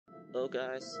Hello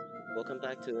guys, welcome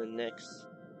back to the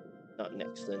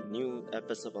new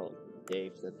episode of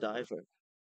Dave the Diver.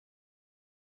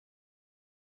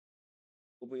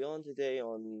 We'll be on today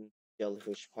on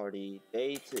Jellyfish Party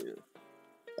Day 2.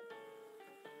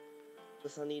 It's a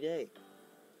sunny day.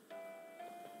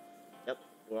 Yep,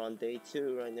 we're on day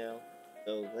 2 right now.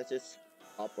 So let's just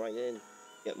hop right in,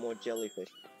 get more jellyfish.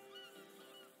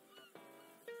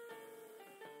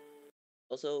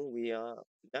 Also, we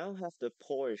now have the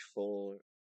porridge for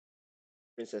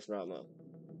Princess Rama.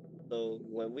 So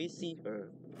when we see her,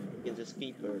 we can just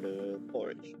feed her the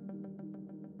porridge.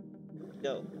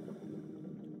 Go.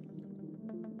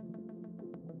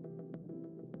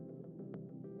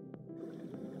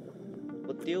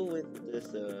 We'll deal with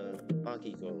this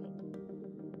Aki girl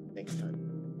next time.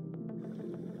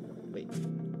 Wait.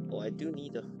 Oh, I do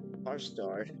need a hard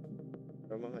star.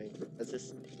 Never mind. Let's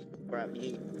just grab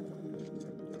you.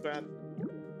 Grab.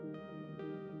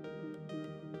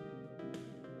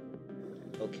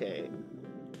 Okay.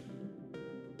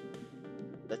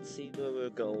 Let's see where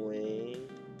we're going.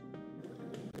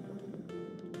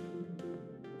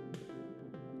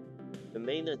 The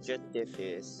main objective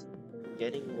is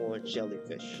getting more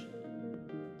jellyfish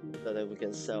so that we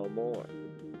can sell more.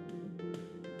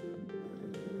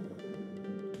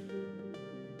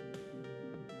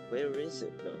 Where is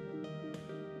it though?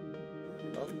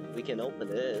 Oh, we can open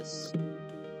this.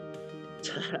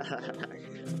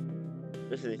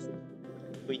 This is a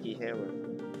squeaky hammer.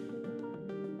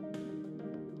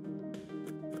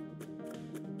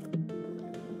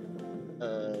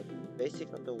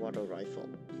 Basic underwater rifle.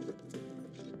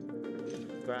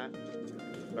 Grab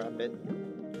it.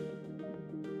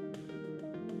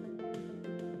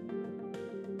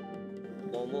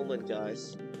 One moment,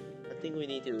 guys. I think we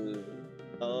need to.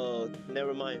 Oh,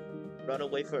 never mind. Run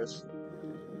away first.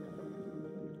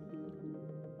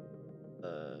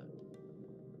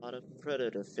 Lot of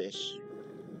predator fish.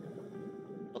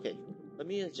 Okay, let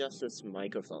me adjust this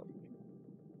microphone.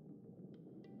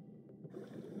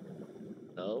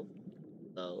 No.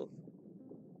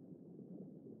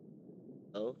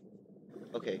 Oh,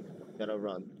 okay, gotta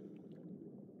run.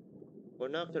 We're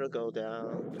not gonna go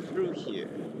down through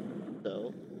here,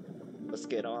 so let's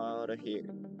get out of here.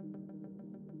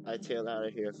 I tail out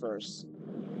of here first.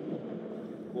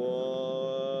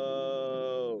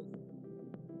 Whoa!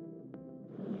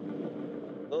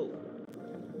 Oh!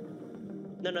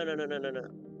 No!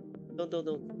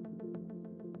 Don't!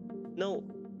 No!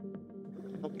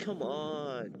 Oh, come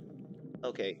on!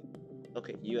 Okay,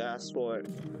 you asked for it.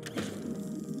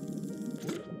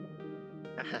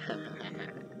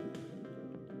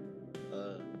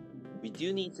 We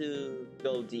do need to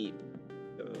go deep.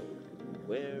 So,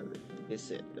 where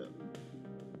is it though?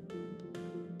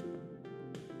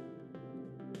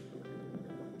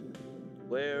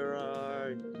 Where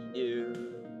are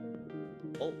you?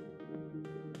 Oh.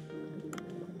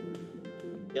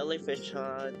 Jellyfish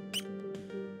hunt.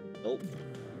 Nope.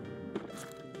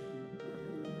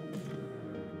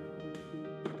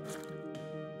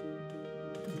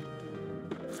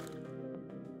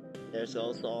 There's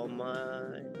also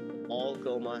my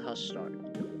hush start.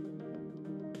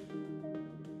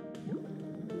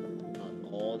 On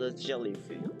all the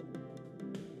jellyfish.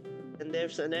 And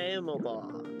there's an ammo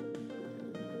box.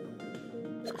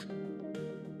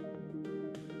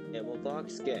 Ammo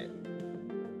box scan.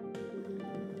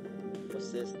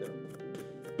 What's this though?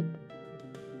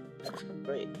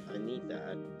 Great, I need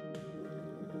that.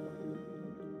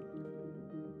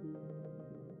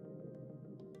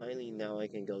 Finally, now I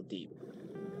can go deep.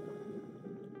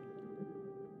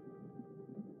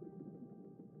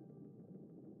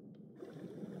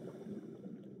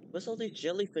 What's all these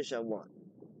jellyfish I want?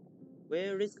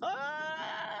 Where is...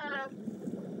 Ah!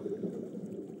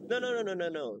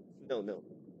 No.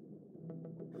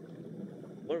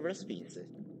 What recipe is it?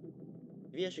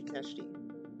 Maybe I should catch these.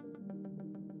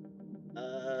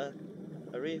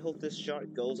 I really hope this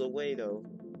shark goes away though.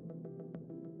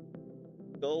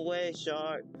 Go away,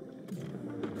 shark!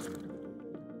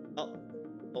 Oh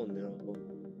no.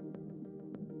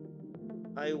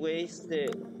 I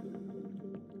wasted.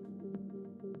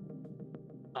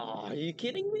 Oh, are you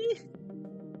kidding me?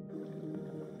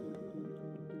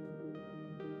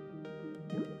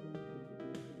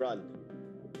 Run.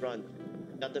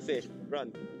 Got the fish,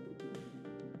 run.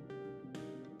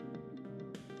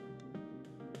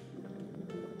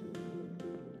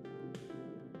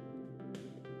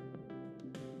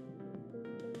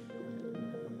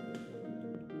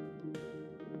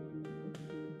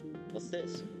 What's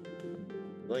this?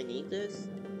 Do I need this?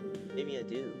 Maybe I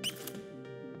do.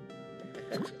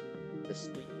 The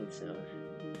squeaking sound.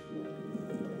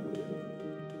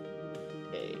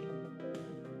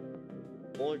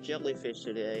 More jellyfish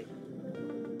today.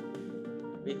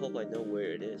 We hope I know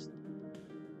where it is.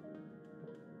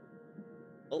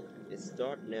 Oh, it's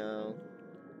dark now.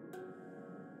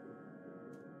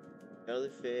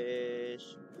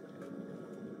 Jellyfish.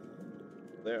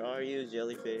 Where are you,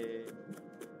 jellyfish?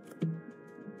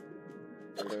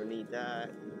 I don't need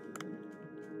that.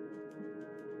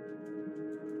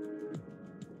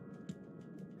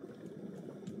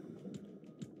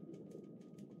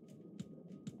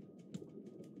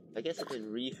 I guess I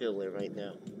can refill it right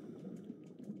now.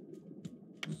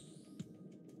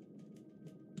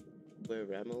 Where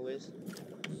Ramo is?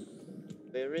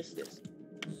 Where is this?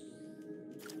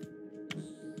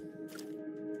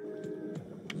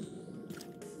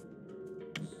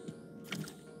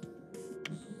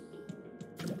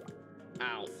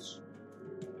 Ouch.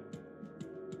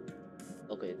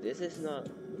 Okay, this is not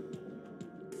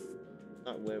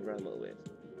where Ramo is,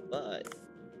 but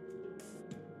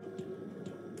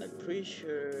I'm pretty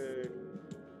sure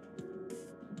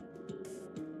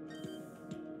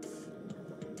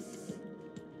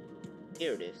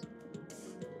here it is.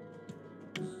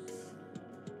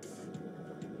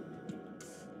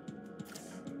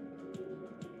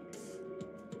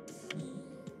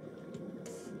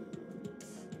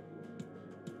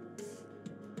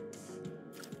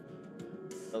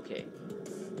 Okay.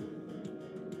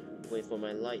 Wait for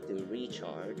my light to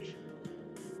recharge.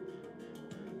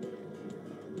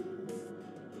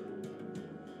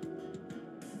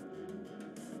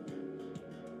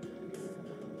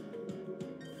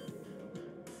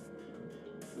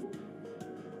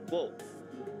 Whoa.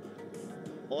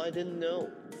 Oh, I didn't know.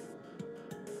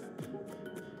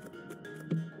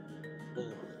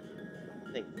 Oh,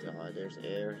 thank God there's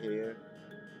air here.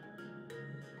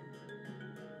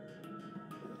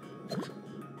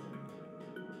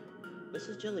 This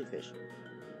is jellyfish.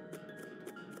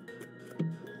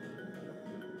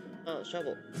 Oh,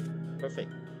 shovel.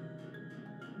 Perfect.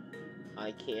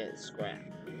 I can't scrap.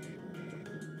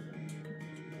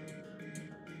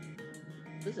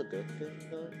 This is a good fish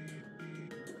though.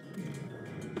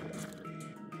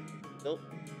 Nope.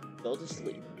 Go to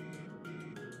sleep.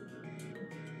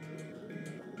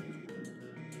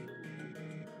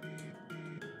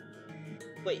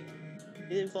 Wait,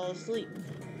 he didn't fall asleep.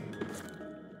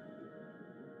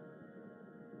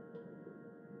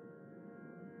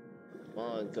 Come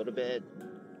on, go to bed.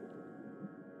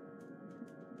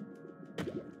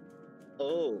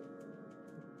 Oh.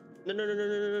 No, no, no, no,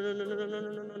 no, no, no, no, no, no,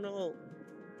 no, no, no, no.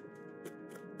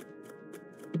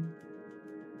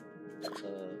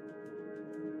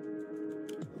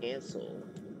 Cancel.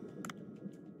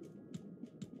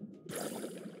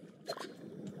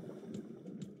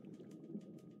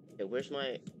 Okay, where's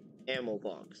my ammo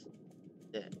box?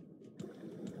 Yeah.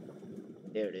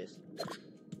 There it is.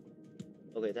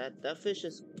 Okay, that fish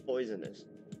is poisonous.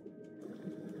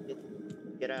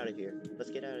 Get out of here.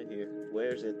 Let's get out of here.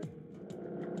 Where is it?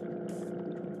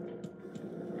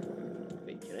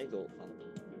 Wait, can I go up?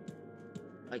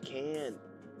 I can.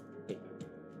 Wait,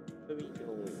 where are we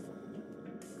going?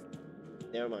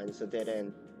 Never mind, it's a dead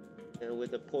end. And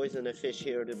with the poisonous fish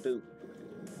here to boot.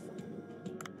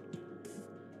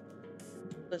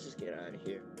 Let's just get out of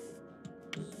here.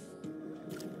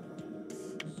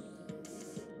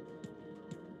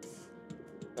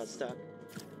 Got stuck.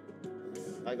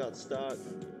 I got stuck.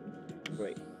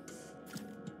 Great.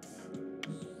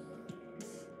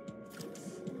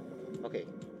 Okay,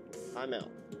 I'm out.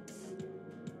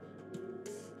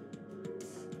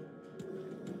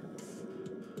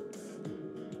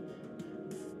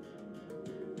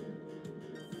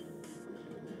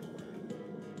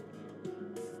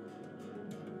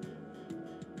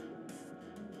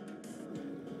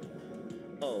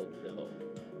 Oh no.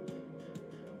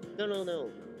 No, no, no.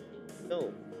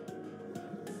 No.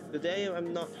 Today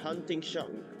I'm not hunting shark.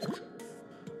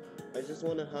 I just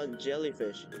want to hunt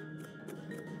jellyfish.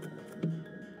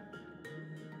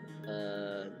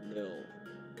 No.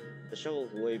 The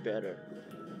shovel's way better.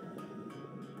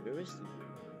 Where is it?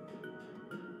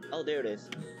 Oh, there it is.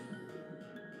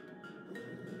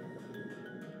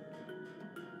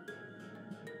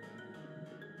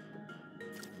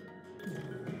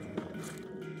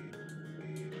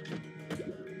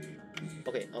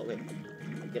 Okay, okay.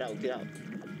 Get out, get out.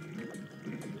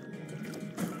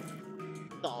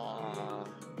 Ah,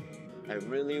 I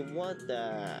really want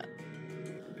that.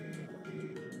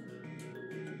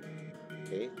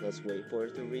 Okay, let's wait for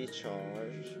it to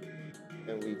recharge.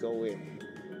 And we go in.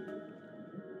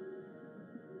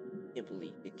 Can't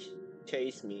believe it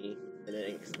chased me and then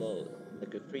explode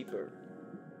like a creeper.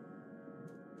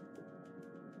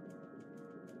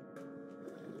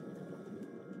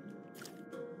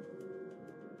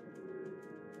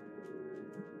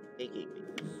 taking me?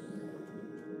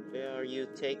 Where are you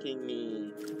taking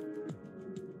me?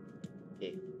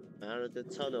 Okay, I'm out of the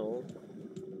tunnel.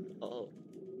 Oh,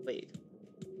 wait.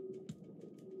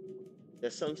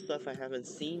 There's some stuff I haven't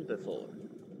seen before.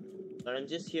 But I'm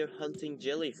just here hunting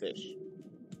jellyfish.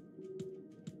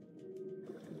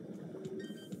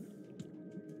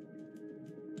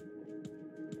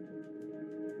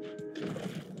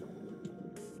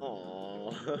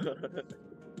 Aww.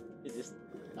 You just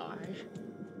die?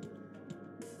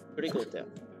 Critical death.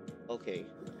 Okay.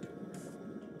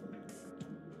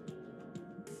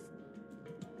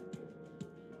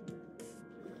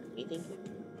 Anything?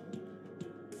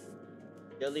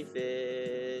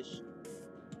 Jellyfish.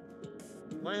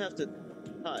 Might have to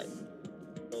cut.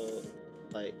 So,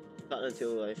 like, cut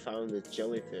until I found the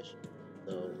jellyfish.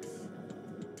 So,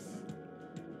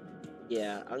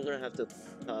 yeah, I'm gonna have to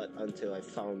cut until I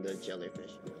found the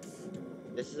jellyfish.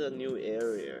 This is a new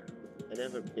area. I've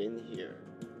never been here.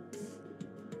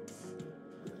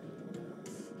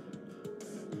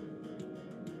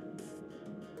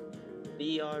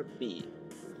 BRB.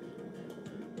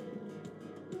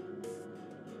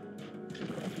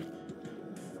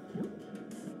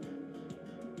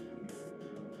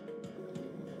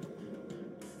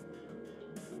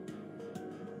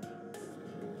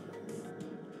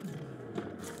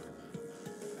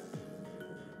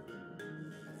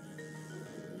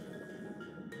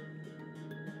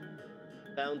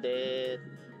 Found it.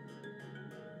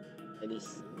 And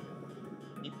he's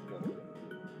people.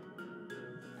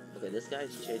 Okay, this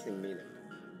guy's chasing me now.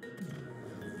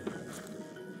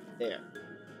 There.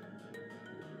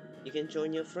 You can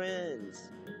join your friends.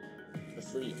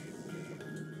 Asleep.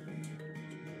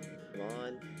 Come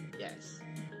on. Yes.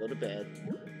 Go to bed.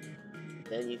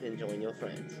 Then you can join your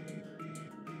friends.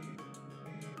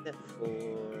 Except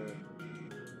for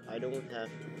I don't have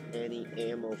any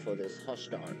ammo for this hot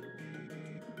star.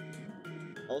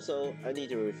 Also, I need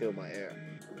to refill my air.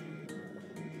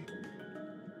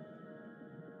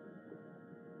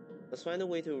 Let's find a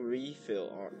way to refill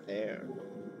our air.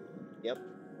 Yep.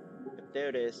 There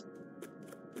it is.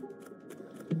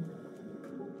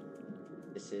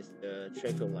 This is the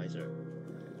tranquilizer.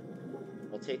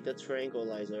 I'll take the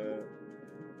tranquilizer.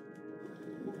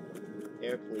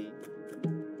 Air, please.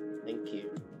 Thank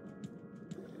you.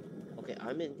 Okay,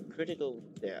 I'm in critical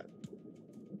death.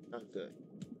 Not good.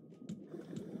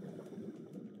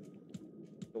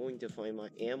 Going to find my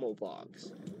ammo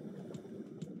box.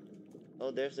 Oh,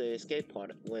 there's the escape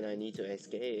part when I need to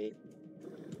escape.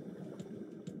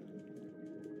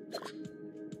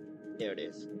 There it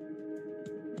is.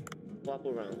 Walk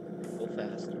around. Go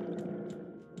fast.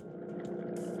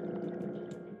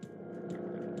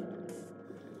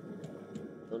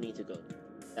 Don't need to go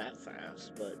that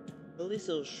fast, but at least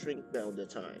it'll shrink down the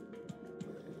time.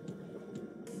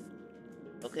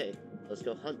 Okay, let's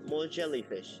go hunt more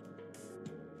jellyfish.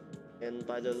 And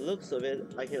by the looks of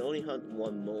it, I can only hunt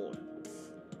one more.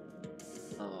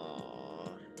 Aww,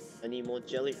 I need more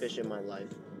jellyfish in my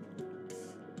life.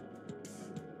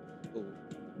 Ooh.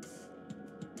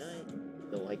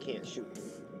 No, I can't shoot.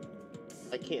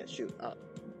 I can't shoot up.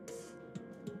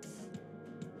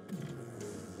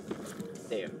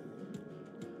 There.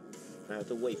 I have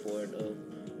to wait for it though.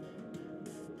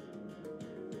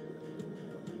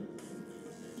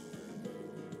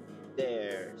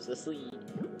 There's the sleep.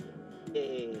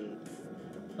 Yay.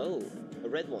 Oh, a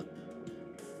red one.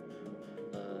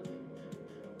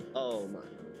 Oh my.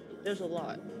 There's a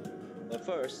lot. But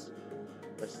first,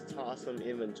 let's toss some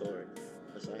inventory.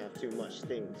 Because I have too much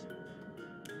things.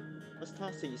 Let's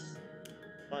toss these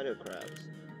spider crabs.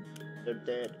 They're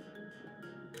dead.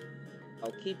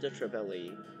 I'll keep the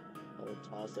trevally. I'll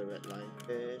toss the red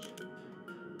lionfish.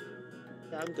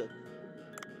 Yeah, I'm good.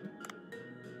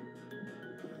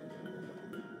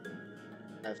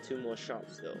 I have 2 more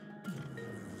shots though.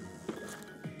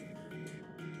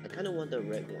 I kinda want the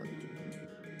red one.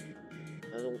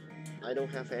 I don't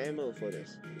have ammo for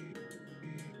this.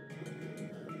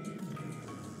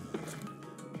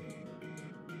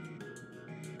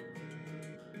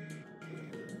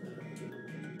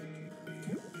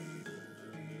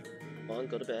 Come on,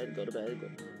 go to bed, go.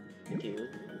 Thank you.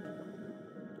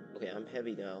 Okay, I'm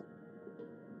heavy now.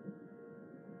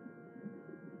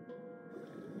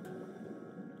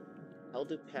 How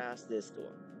to pass this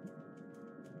door?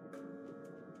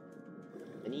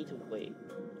 I need to wait.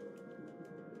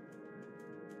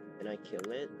 Can I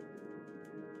kill it?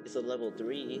 It's a level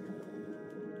 3.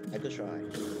 I could try.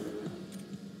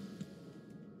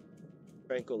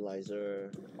 Tranquilizer,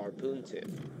 harpoon tip.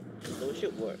 So it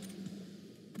should work.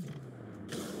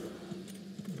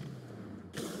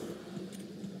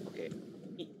 Okay.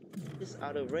 This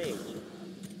out of range.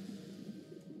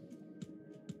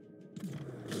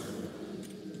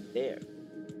 There.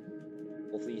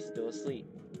 Hopefully he's still asleep.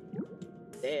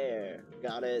 There.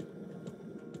 Got it.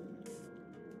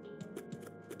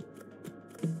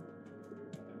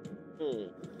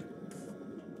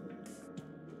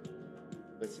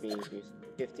 Which means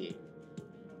 50.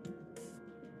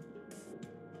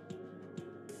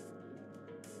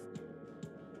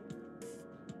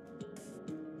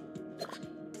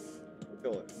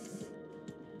 Sure.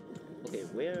 Okay,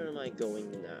 where am I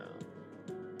going now?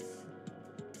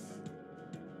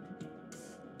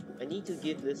 I need to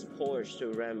give this Porsche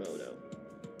to Ramo though.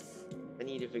 I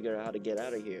need to figure out how to get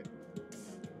out of here.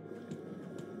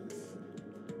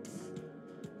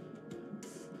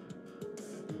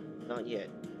 Not yet.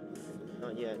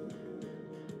 Not yet.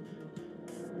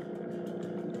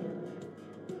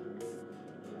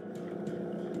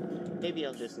 Maybe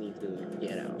I'll just need to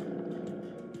get out.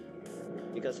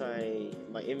 Because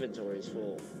my inventory is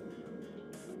full.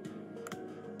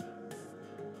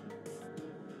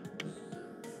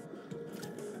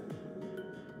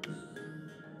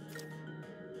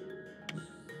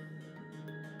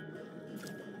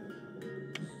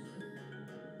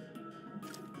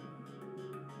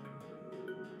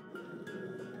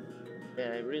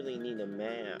 Yeah, I really need a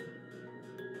map.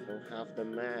 I don't have the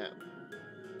map.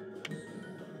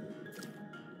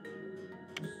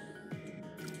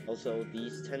 Also,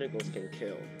 these tentacles can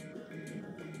kill.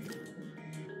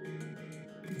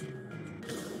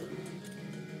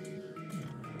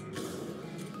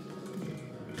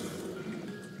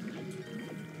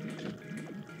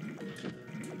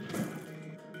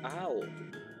 Ow!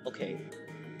 Okay,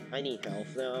 I need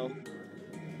health now.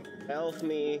 Help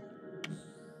me!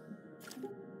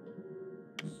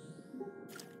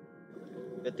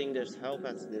 Good thing there's help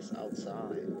at this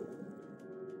outside.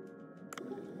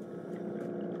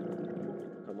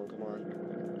 Come on, come on.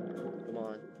 Come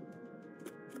on.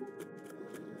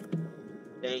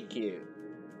 Thank you.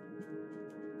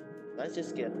 Let's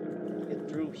just get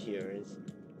through here.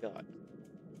 God.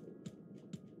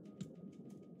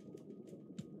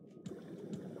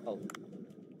 Oh.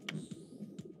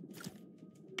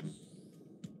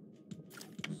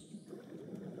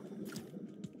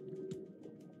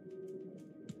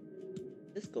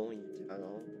 This going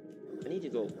down. I need to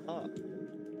go up.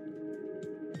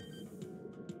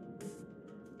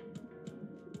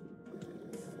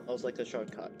 That was like a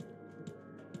shortcut.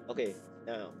 Okay,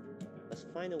 now let's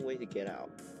find a way to get out.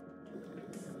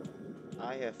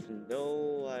 I have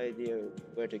no idea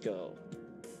where to go.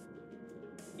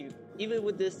 Even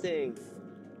with this thing,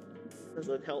 it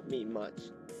doesn't help me much.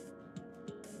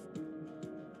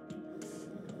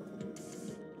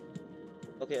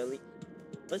 Okay, at least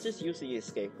let's just use the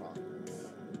escape pod.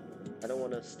 I don't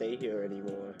want to stay here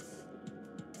anymore.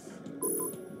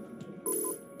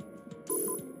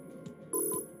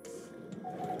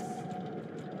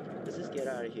 Let's just get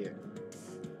out of here.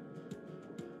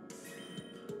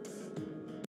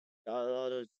 Got a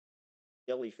lot of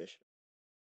jellyfish.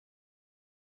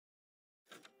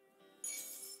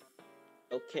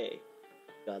 Okay,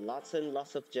 got lots and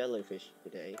lots of jellyfish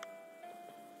today.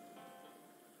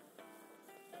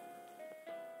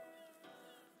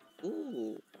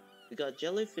 Ooh, we got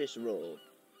jellyfish roll.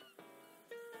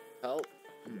 Help.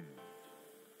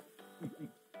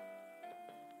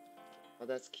 Oh,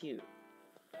 that's cute.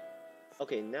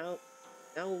 Okay, now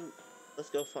let's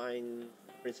go find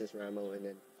Princess Ramo and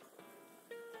then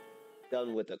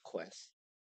done with the quest.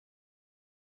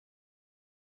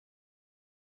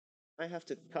 I have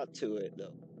to cut to it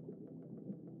though.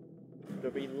 It'll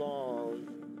be long.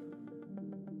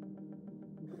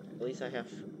 At least I have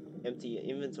empty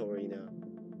inventory now.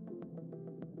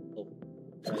 Oh,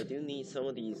 but I do need some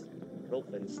of these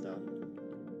rope and stuff.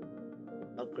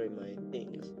 Upgrade my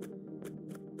things.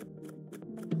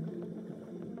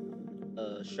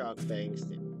 Shark bang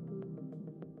stick.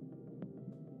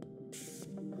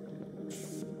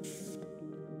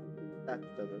 That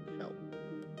doesn't help.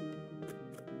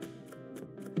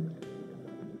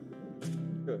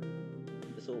 Sure,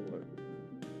 this will work.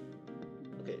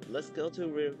 Okay, let's go to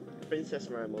where Princess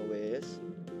Ramo is,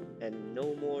 and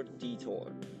no more detour.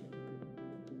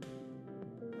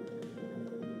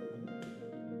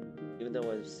 Even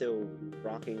though I'm still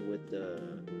rocking with the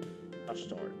touch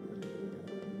start.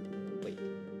 Wait,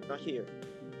 not here.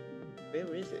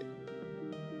 Where is it?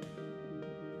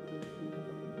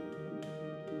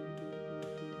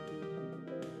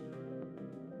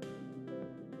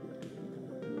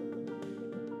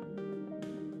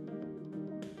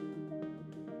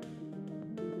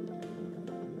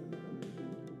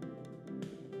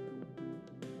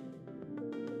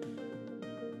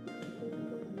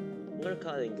 Where can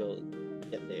I go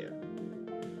get there?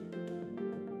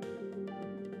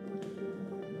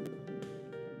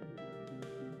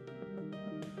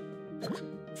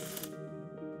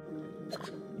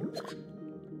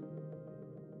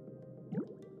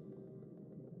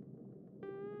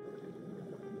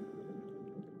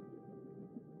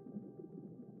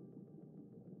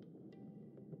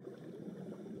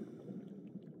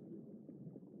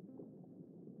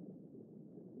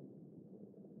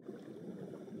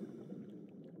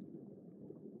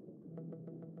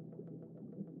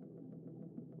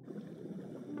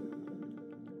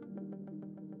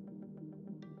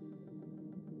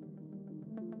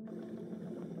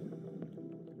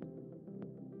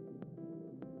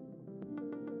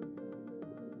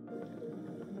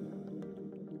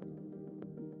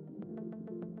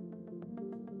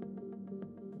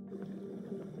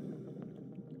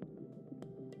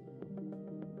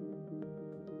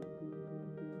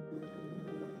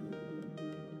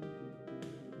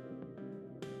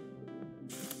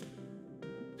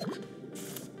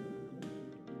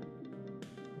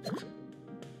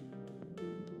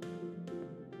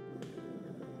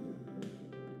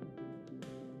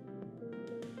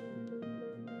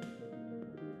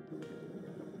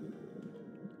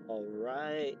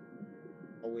 Alright.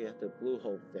 Oh, we have the blue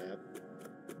hole tab.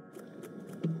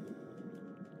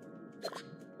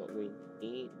 What we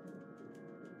need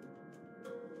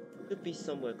could be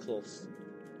somewhere close.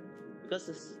 Because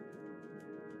it's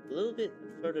a little bit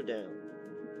further down.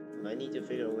 I need to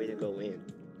figure a way to go in.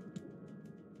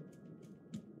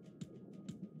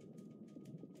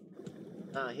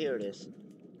 Ah, here it is.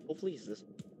 Hopefully it's this.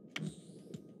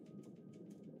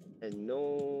 And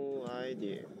no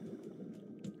idea.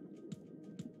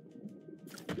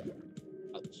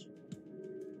 Ouch.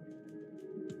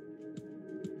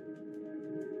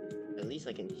 At least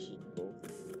I can heat both.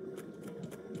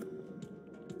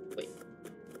 Wait.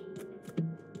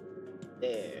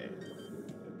 There.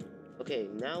 Okay,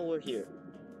 now we're here.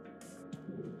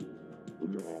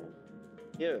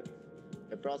 Here,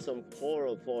 I brought some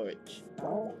coral porridge.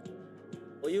 Oh,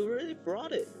 you really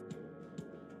brought it.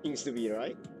 Seems to be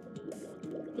right.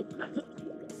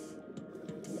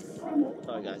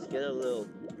 Alright guys, get a little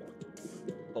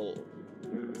cold.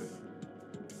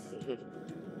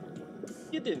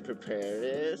 You didn't prepare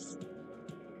this.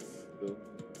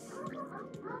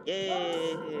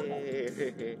 Yay!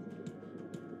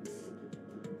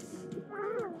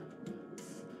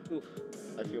 Oof,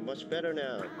 I feel much better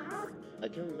now. I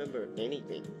can't remember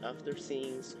anything after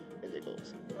seeing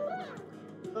tentacles.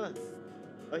 Ah,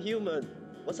 a human!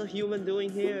 What's a human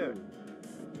doing here?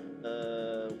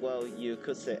 Well, you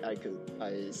could say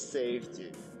I saved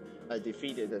you. I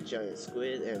defeated the giant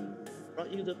squid and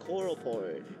brought you the coral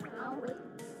porridge.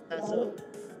 That's all.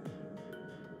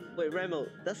 Wait, Remo,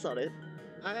 that's not it.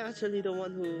 I'm actually the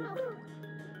one who...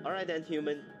 Alright then,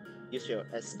 human. You shall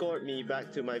escort me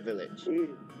back to my village.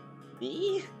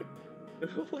 Me?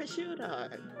 Why should I?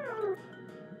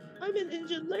 I'm an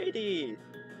injured lady.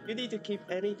 You need to keep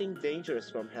anything dangerous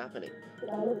from happening.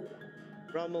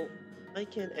 Ramo, I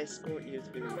can escort you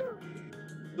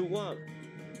to what?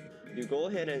 You go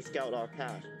ahead and scout our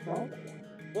path.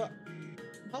 What?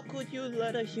 How could you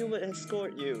let a human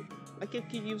escort you? I can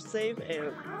keep you safe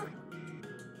and...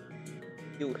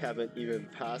 You haven't even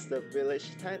passed the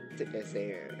village tactic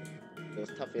there. It was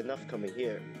tough enough coming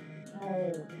here.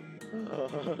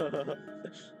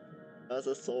 That's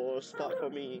a sore spot for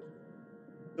me.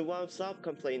 So why stop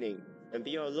complaining and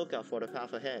be on the lookout for the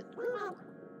path ahead.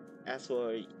 As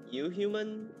for you,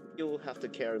 human, you'll have to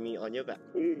carry me on your back.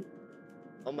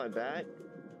 On my back?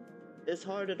 It's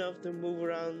hard enough to move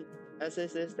around as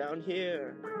it is down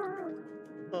here.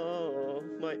 Oh,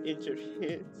 my injured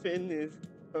fin is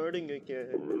hurting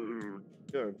again.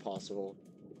 You're impossible.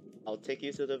 I'll take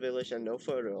you to the village and no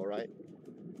further, alright?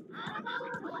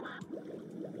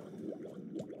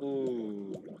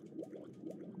 Ooh.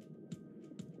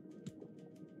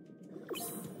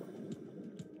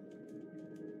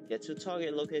 Get to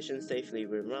target location safely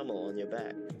with Ramo on your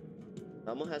back.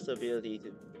 Ramo has the ability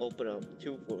to open up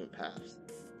two different paths.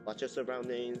 Watch your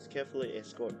surroundings, carefully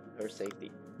escort her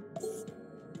safety.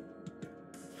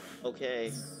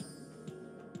 Okay.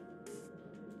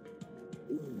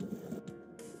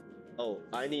 Oh,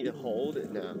 I need to hold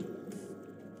it now.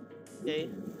 Okay.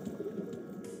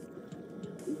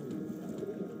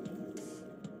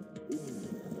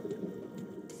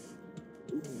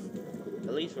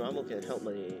 At least Ramo can help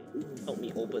me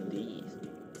open these.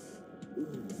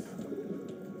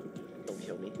 Don't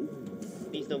kill me.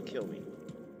 Please don't kill me.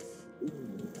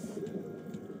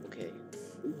 Okay.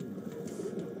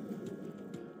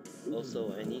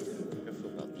 Also, I need to be careful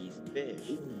about these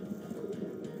fish.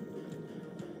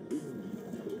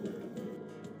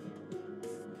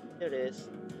 There it is.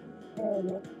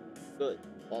 Good.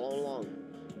 Follow along.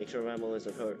 Make sure Ramo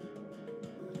isn't hurt.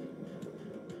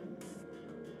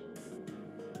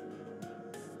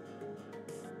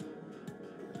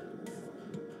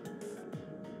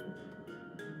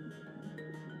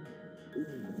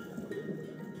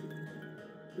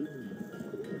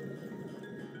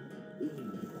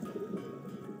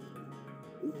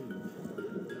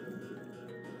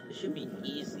 It should be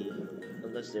easy,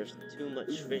 unless there's too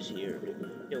much fish here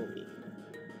to kill me.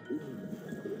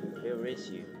 Where is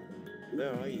you?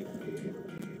 Where are you?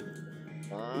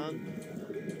 Mom?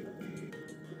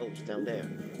 Oh, it's down there.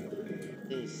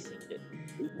 Please see it.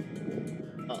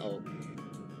 Uh-oh.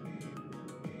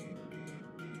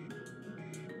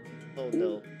 Oh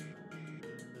no.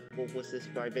 What was this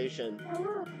vibration?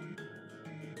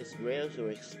 It's rare to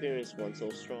experience one so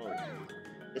strong.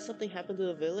 Did something happen to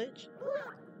the village?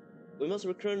 We must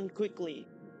return quickly.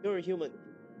 You're a human.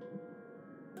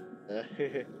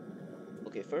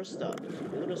 Okay, first up,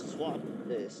 I'm gonna swap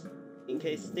this. In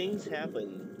case things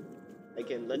happen, I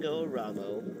can let go of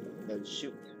Ramo and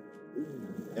shoot.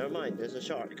 Never mind, there's a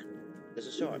shark. There's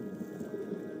a shark.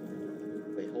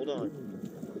 Wait, hold on.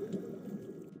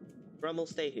 Ramo,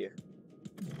 stay here.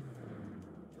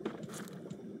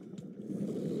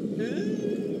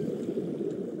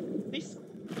 Please,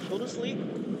 go to sleep.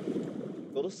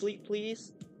 Go to sleep,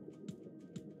 please.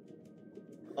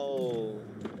 Oh.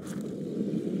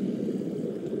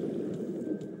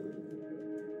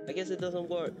 I guess it doesn't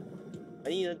work. I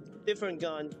need a different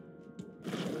gun.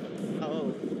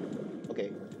 Oh.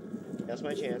 Okay. That's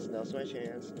my chance. That's my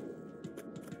chance.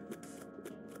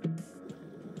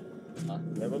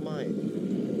 Never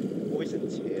mind. Poison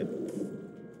tip.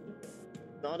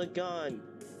 Not a gun.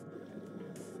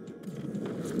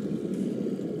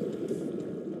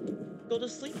 Go to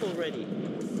sleep already.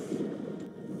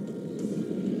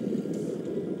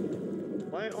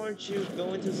 Why aren't you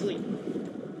going to sleep?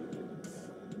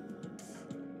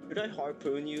 Should I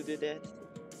harpoon you to death?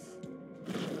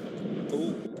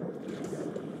 Oh.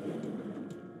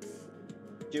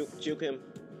 Juke him.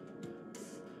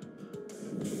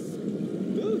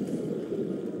 Ooh.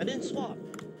 I didn't swap.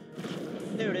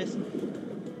 There it is.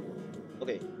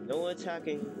 Okay, no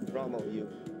attacking Ramo. You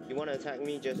want to attack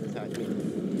me? Just attack me.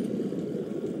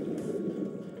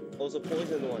 Oh, it's a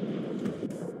poison one.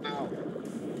 Ow.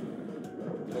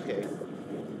 Okay.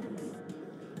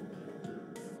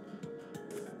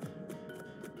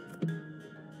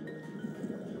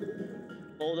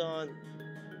 Hold on.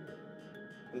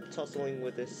 I'm tussling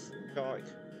with this shark.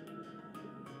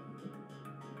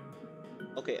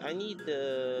 Okay, I need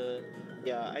the...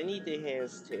 Yeah, I need the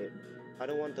hands tip. I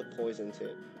don't want the poison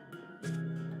tip.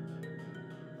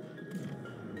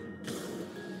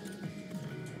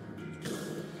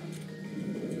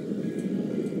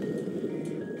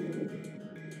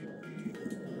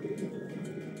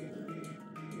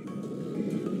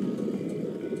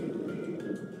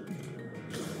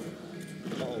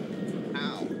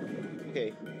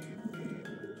 Okay.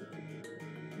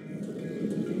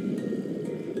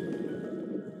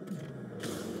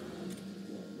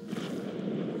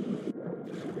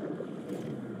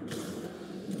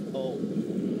 Oh,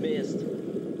 missed.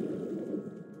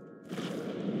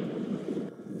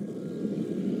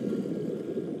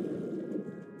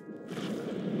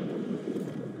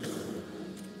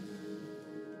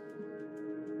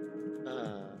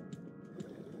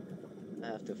 I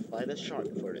have to fight a shark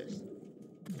for this.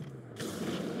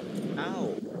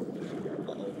 Ow!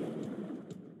 Uh-oh.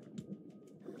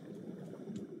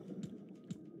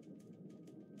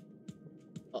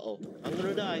 Uh-oh. I'm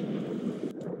gonna die.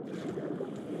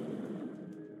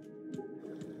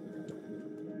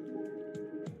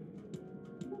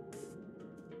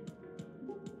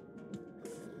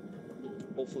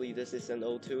 Hopefully this is an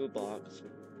O2 box.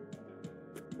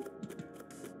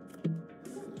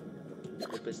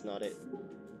 Hope it's not it.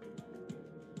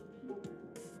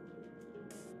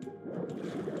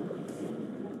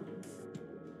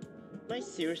 Am I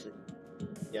seriously?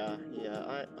 Yeah,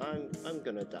 I'm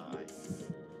gonna die.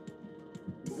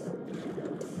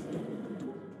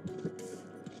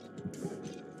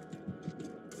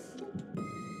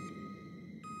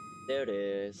 There it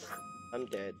is. I'm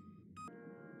dead.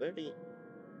 Where do you...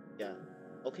 Yeah.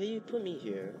 Okay, you put me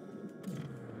here.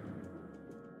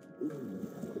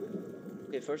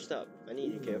 Okay, first up, I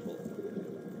need to be careful.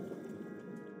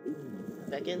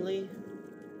 Secondly,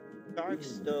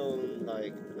 sharks don't,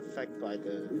 like, affect by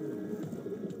the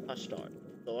touch dart.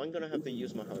 So I'm gonna have to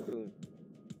use my harpoon.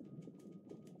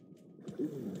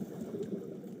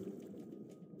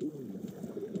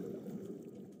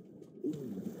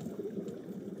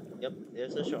 Yep,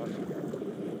 there's a shark.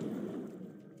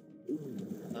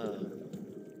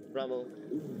 Ramo,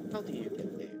 how do you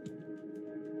get there?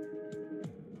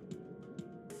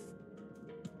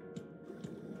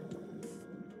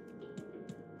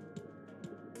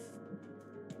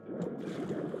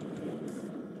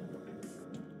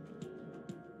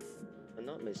 If I'm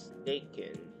not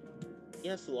mistaken, he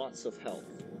has lots of health.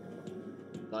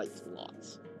 Like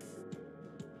lots.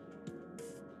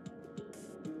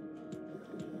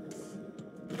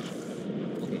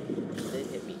 Okay, then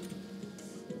hit me.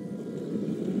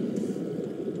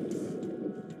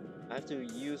 I have to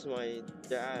use my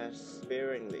dash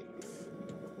sparingly.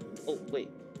 Oh, wait.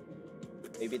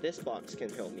 Maybe this box can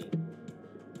help me.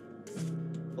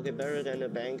 Okay, better than a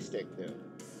bang stick though.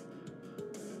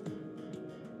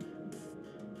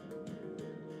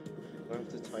 I have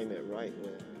to time it right when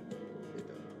you know.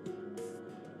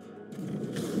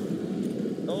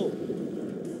 Oh!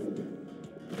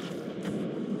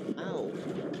 Ow!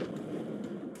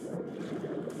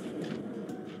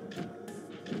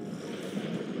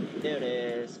 There it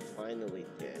is, finally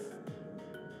dead.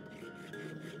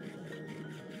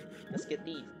 Let's get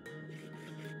these.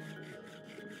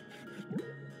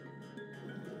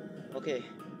 Okay,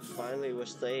 finally we're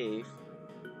safe.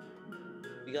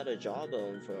 We got a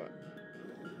jawbone for.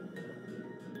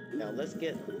 Now let's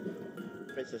get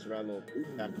Princess Ramo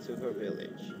back to her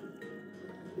village.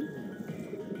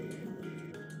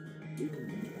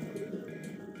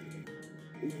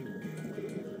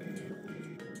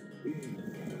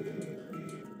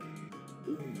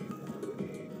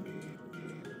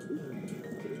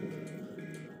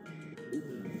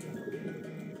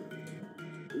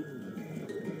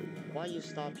 Why you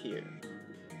stop here?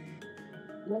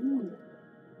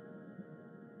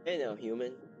 Hey now,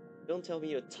 human. Don't tell me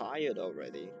you're tired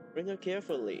already. Bring her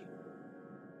carefully.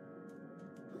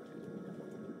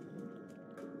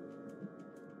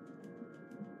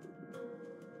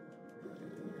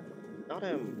 Not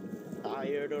I'm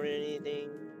tired or anything.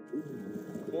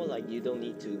 More like you don't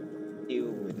need to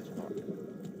deal with this part.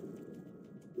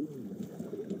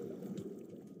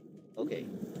 Okay.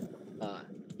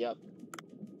 Yep.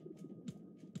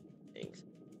 Thanks.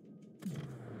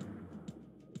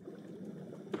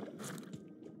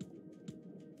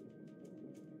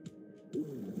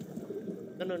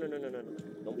 No.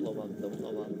 Don't blow up, don't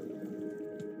blow up.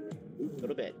 Go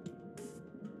to bed.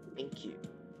 Thank you.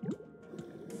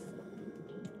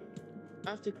 I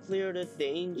have to clear the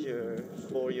danger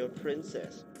for your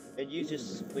princess, and you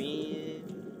just swim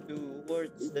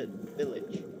towards the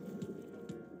village.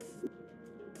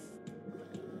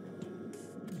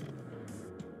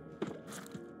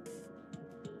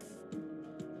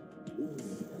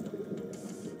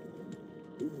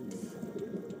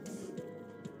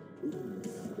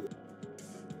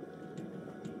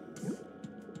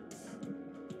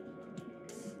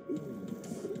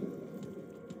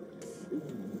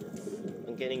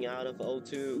 I'm getting out of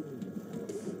O2.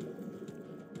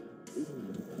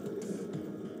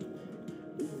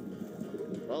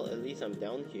 Well, at least I'm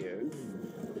down here.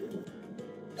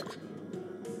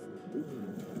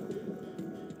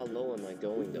 How low am I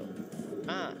going though?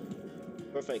 Ah!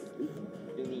 Perfect.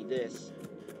 You need this.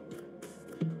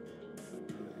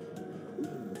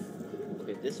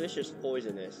 Okay, this fish is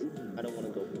poisonous. I don't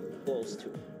want to go close to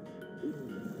it.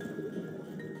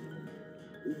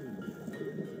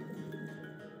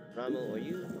 Ramo, are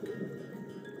you?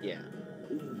 Yeah.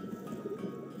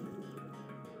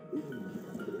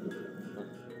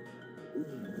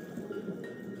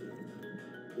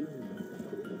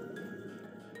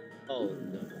 Oh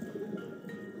no.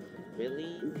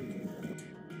 Really?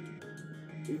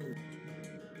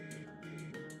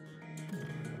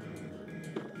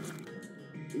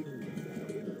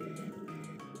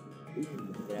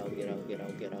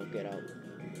 Get out.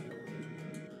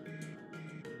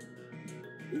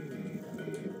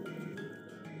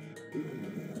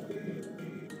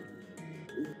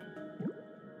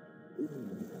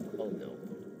 Oh no.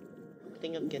 I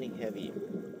think I'm getting heavy.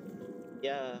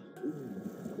 Yeah.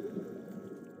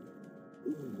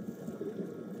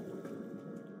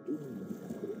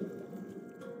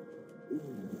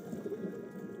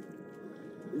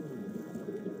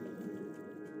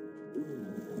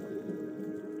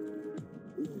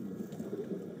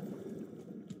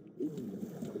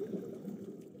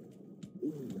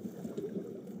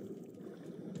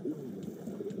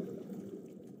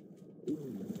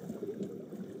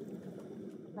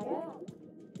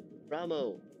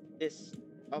 Ramo,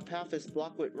 our path is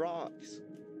blocked with rocks.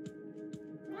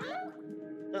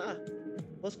 Ah,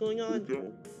 what's going on?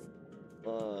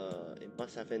 It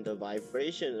must have been the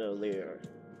vibration earlier.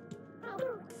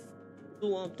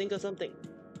 Think of something.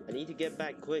 I need to get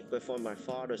back quick before my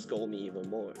father scold me even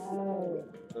more.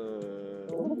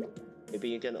 Maybe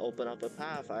you can open up a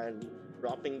path. I'm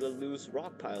dropping the loose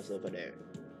rock piles over there.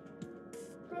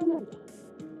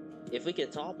 If we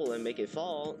can topple and make it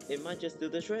fall, it might just do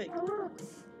the trick.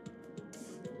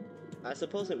 I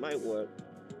suppose it might work.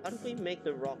 How do we make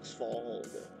the rocks fall?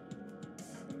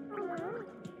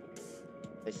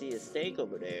 I see a stake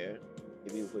over there.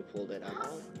 Maybe if we pull that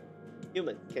out.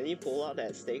 Human, can you pull out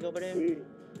that stake over there?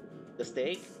 The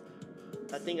stake?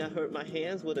 I think I hurt my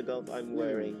hands with the glove I'm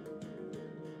wearing.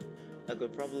 I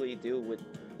could probably do with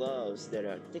gloves that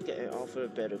are thicker and offer a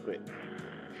better grip.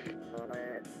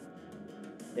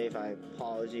 Dave, I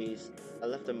apologize. I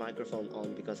left the microphone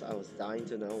on because I was dying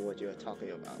to know what you are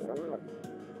talking about.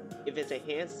 If it's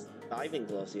enhanced diving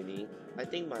gloves you need, I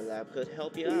think my lab could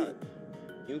help you out.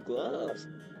 New gloves?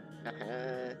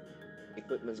 Haha.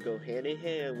 Equipments go hand in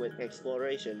hand with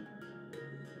exploration.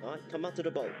 Alright, come out to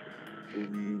the boat.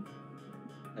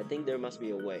 I think there must be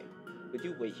a way. Could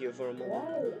you wait here for a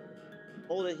moment?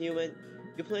 Hold it, human.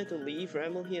 You plan to leave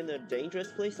Ramel here in a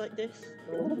dangerous place like this?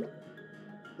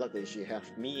 Luckily she has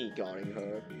me guarding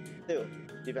her. Still,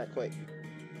 be back quick.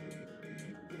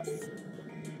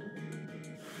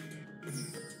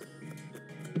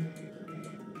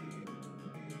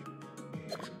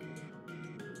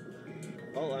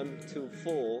 Oh, I'm too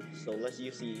full, so let's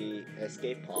use the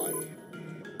escape pod.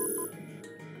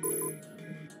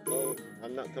 Oh,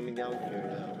 I'm not coming down here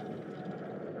now.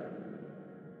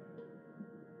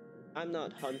 I'm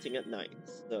not hunting at night,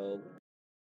 so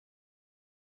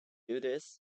do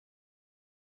this.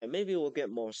 And maybe we'll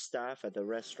get more staff at the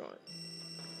restaurant.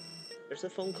 There's a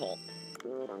phone call.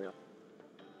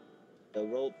 The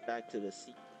road back to the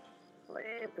sea.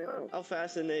 How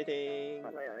fascinating!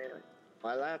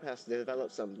 My lab has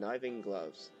developed some diving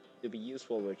gloves to be used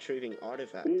for retrieving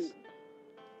artifacts.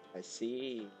 I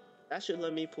see. That should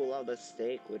let me pull out the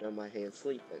stake without my hands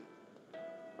sleeping.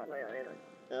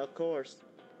 Of course,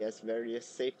 there's various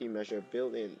safety measures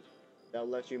built in that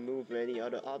let you move many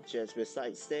other objects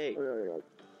besides stake.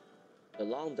 The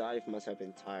long dive must have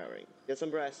been tiring. Get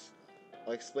some rest.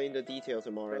 I'll explain the details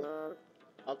tomorrow.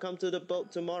 I'll come to the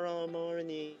boat tomorrow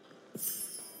morning.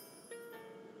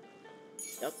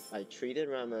 Yep, I treated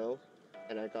Ramo,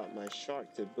 and I got my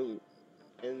shark to boot,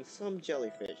 and some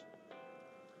jellyfish.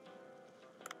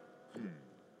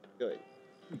 Good.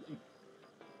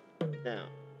 Now,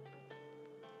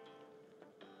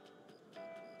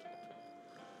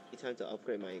 time to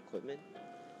upgrade my equipment?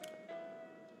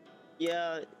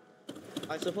 Yeah,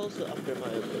 I suppose to upgrade my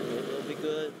equipment will be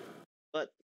good,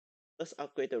 but let's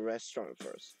upgrade the restaurant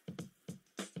first.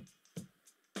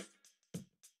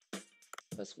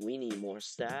 Because we need more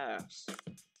staffs.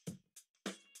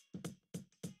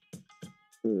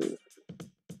 Who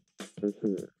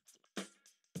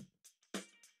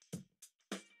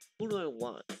do I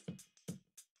want?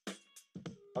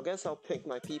 I guess I'll pick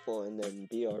my people and then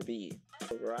BRB.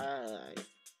 Right.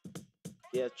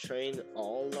 We have trained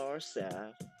all our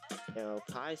staff. Now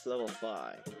Kai's level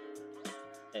 5.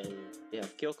 And we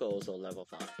have Kyoko also level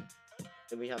 5.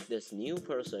 And we have this new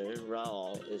person,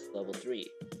 Raul, is level 3.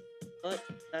 But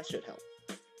that should help.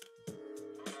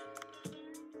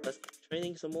 Let's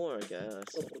training some more, I guess.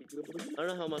 I don't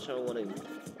know how much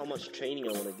training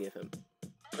I want to give him.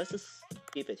 Let's just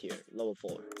keep it here, level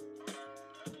 4.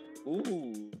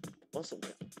 Ooh, muscle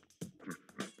count.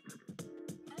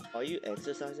 Are you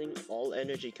exercising? All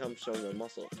energy comes from the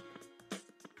muscle.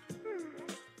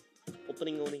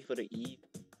 Opening only for the eve.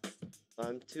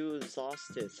 I'm too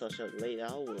exhausted such a late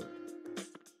hour.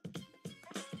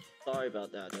 Sorry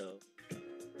about that though.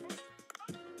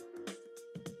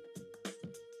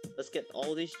 Let's get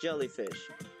all these jellyfish.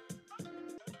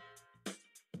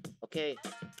 Okay,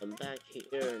 I'm back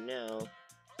here now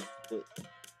with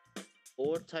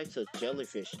 4 types of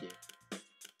jellyfish here.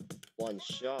 1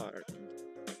 shark,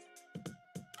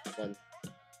 1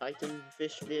 titan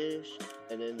fish,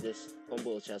 and then this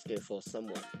combo chasket for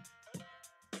someone.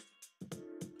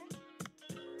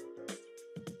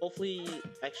 Hopefully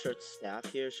extra staff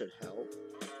here should help.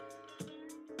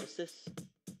 What's this?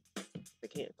 I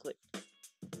can't click.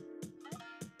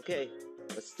 Okay,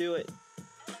 let's do it.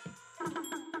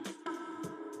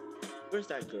 Where's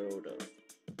that girl though?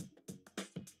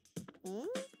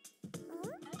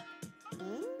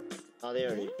 Oh,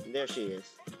 there she is.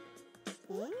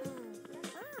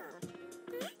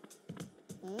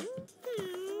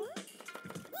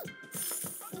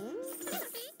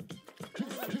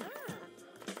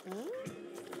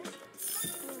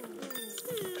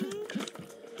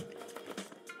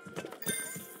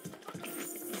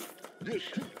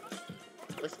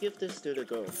 Let's give this to the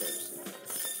girl first.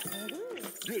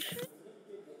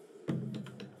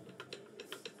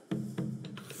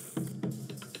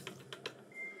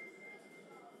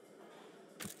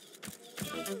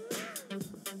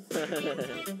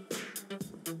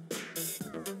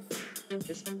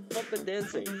 It's puppet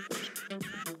dancing.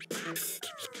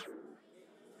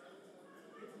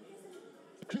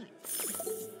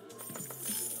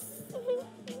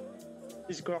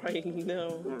 He's crying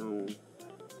now.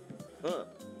 Huh?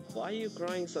 Why are you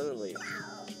crying suddenly?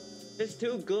 It's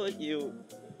too good, you.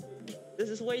 This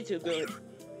is way too good.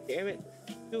 Damn it.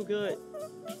 Too good.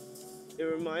 It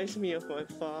reminds me of my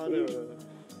father.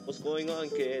 What's going on,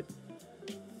 kid?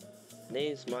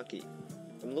 Name's Maki.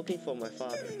 I'm looking for my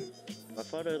father. My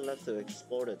father left to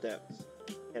explore the depths,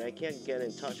 and I can't get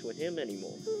in touch with him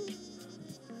anymore.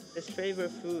 His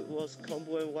favorite food was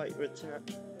kombu and white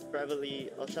ravioli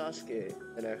otaske,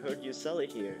 and I heard you sell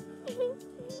it here.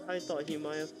 I thought he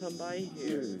might have come by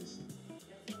here.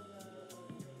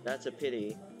 That's a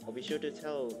pity. I'll be sure to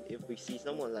tell if we see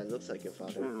someone that looks like your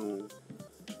father.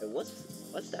 And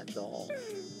what's that doll?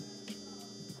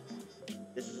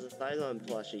 This is a Cylon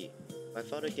plushie. My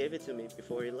father gave it to me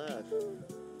before he left.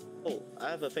 Oh, I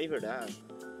have a favor to ask.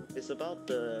 It's about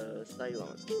the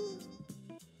Cylon.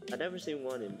 I've never seen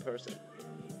one in person.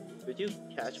 Could you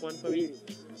catch one for me?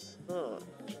 Huh,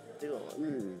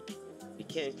 Cylon. We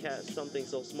can't catch something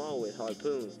so small with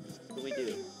harpoon. What do we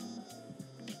do?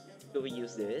 Could we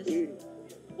use this?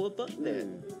 What bug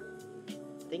then?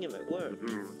 I think it might work.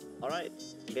 Alright,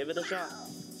 give it a shot.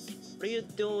 What are you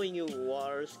doing, you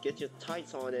waters? Get your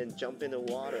tights on and jump in the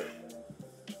water.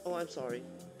 Oh, I'm sorry.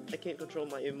 I can't control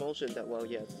my emotion that well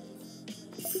yet.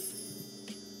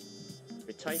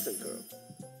 Reticent girl.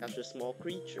 Capture small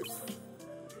creatures.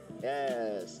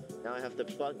 Yes. Now I have the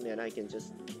bug net. I can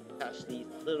just catch these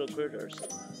little critters.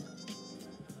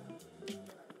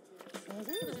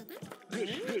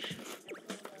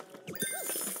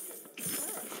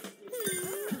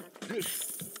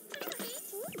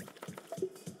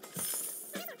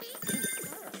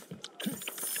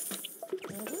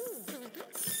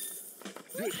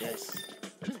 Yes.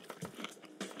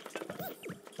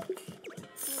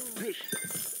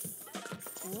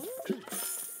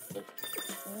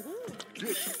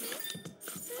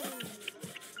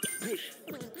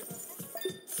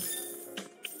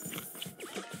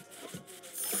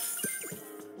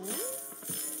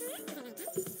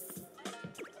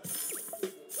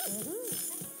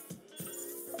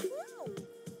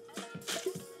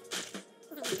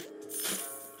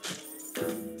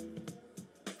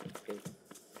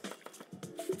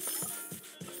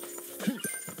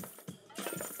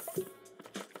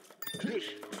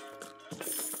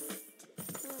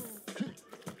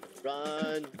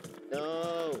 Run!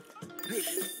 No!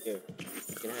 Here,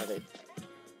 you can have it.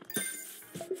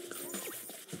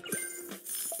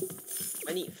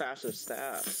 I need faster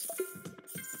staffs.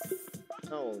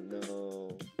 Oh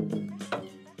no.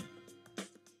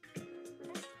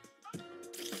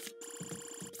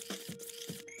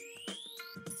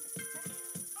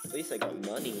 At least I got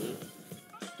money.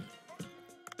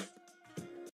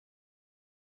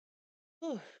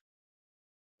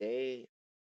 They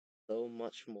so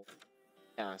much more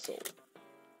castle.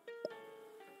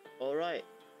 Alright,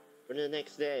 for the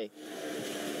next day.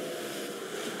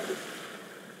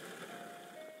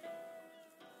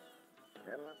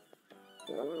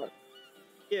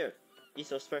 Here,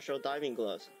 these are special diving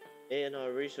gloves and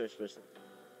our research person.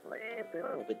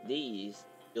 With these,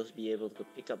 you'll be able to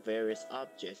pick up various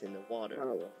objects in the water.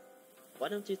 Why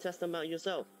don't you test them out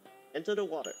yourself? Enter the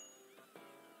water.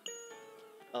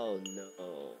 Oh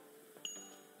no.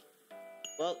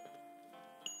 Well,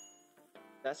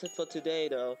 that's it for today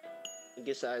though. Thank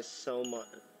you guys so much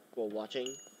for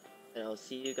watching, and I'll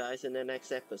see you guys in the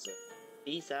next episode.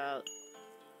 Peace out.